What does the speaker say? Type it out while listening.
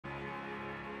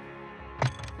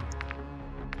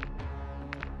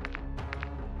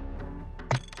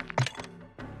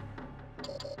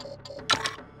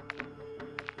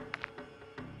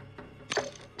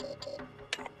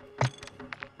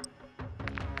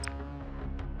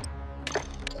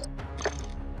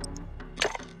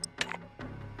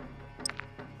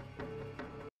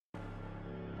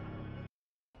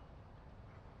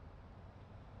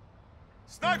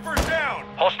Sniper's down!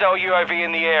 Hostile UAV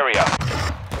in the area.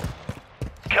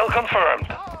 Kill confirmed.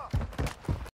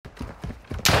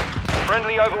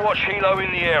 Friendly Overwatch helo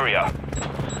in the area.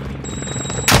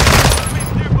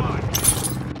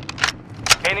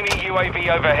 Enemy UAV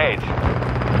overhead.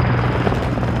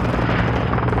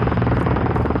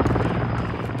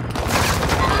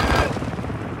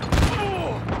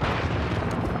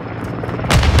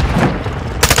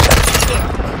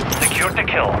 Secured the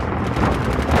kill.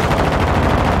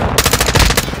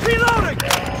 Reloading!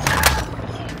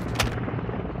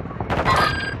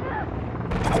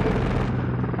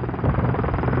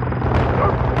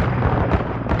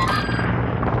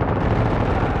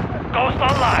 Ghost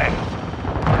online.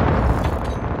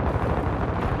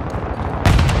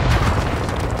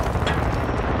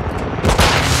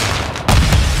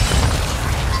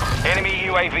 Enemy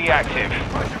UAV active.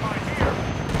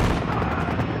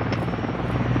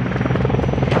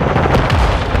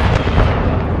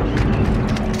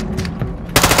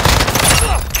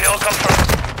 Kill confirmed.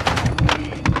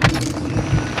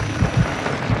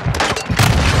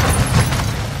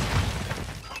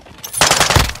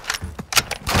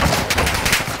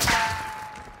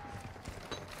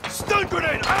 Stun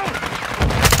grenade out!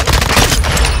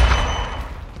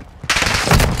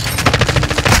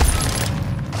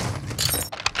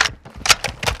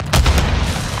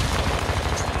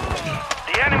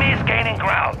 The enemy is gaining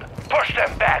ground. Push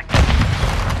them back.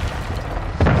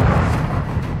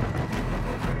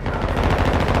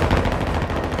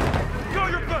 Go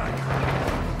your back!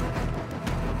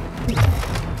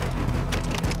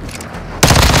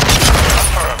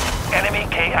 Confirmed. Enemy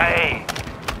KIA.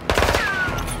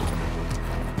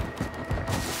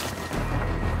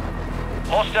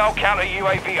 Hostile counter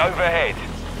UAV overhead.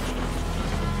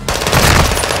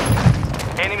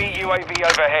 Enemy UAV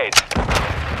overhead.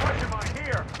 Why am I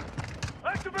here?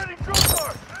 Activating drill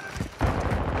charge!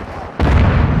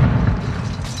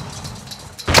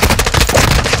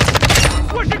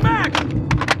 Pushing back!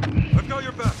 I've got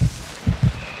your back.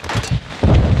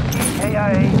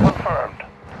 KIA confirmed.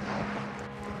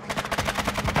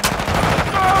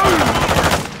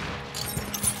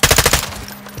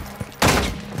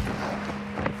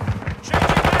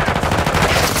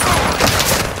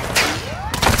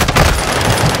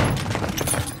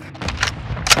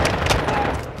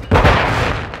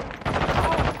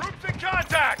 Troops in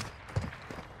contact!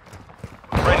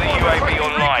 Friendly UAV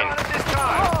online.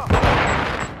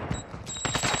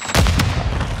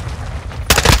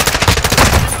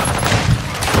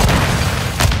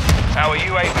 Our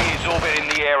UAV is orbiting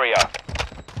the area.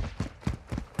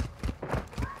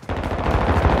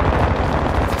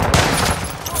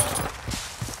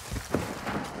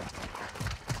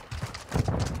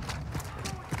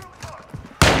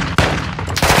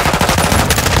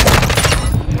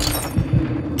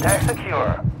 Tag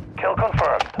secure. Kill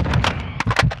confirmed.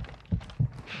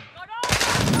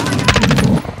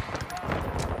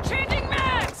 Changing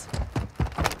mags!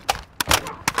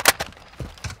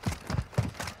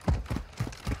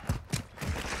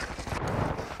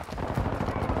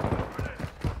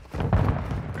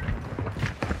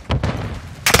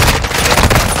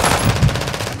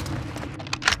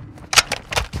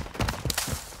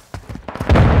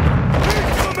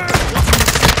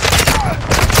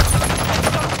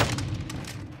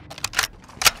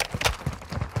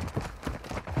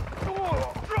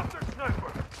 Drop their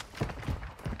sniper!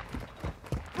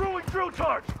 Throwing drill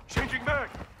charge! Changing mag!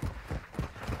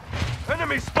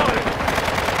 Enemy spotted!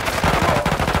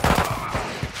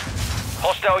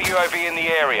 Hostile UAV in the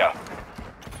area.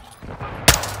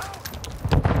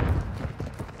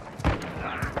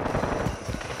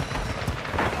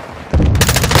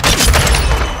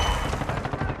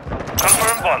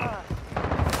 Confirmed one.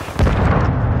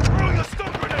 Throwing a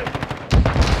stun grenade!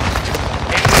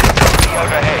 Enemy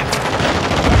overhead.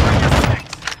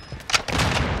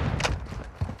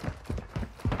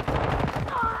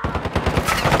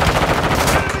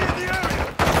 Enemy in the area!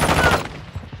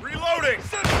 Reloading!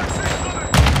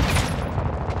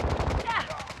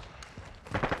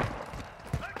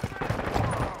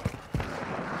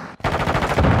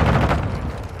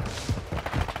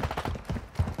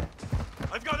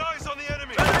 I've got eyes on the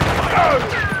enemy!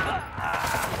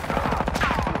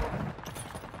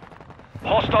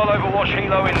 Hostile Overwatch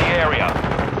helo in the area.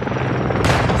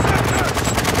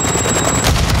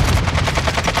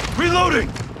 Reloading!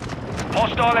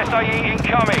 Hostile SAE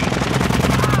incoming.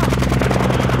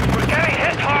 We're getting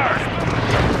hit hard.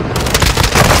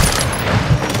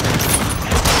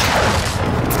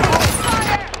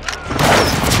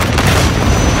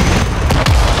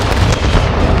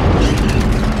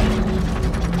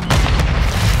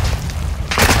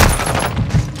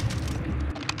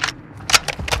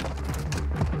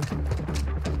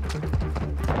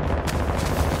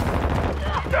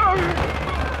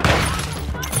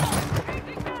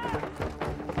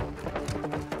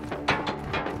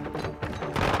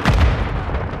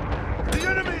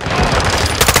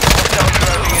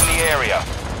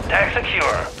 Tag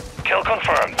secure. Kill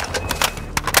confirmed.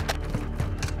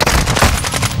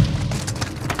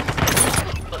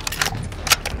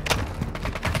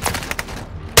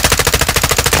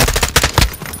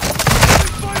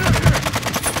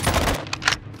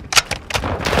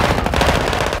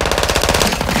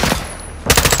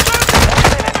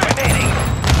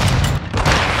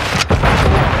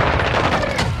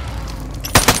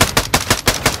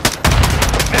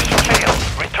 Mission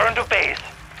failed. Return to base.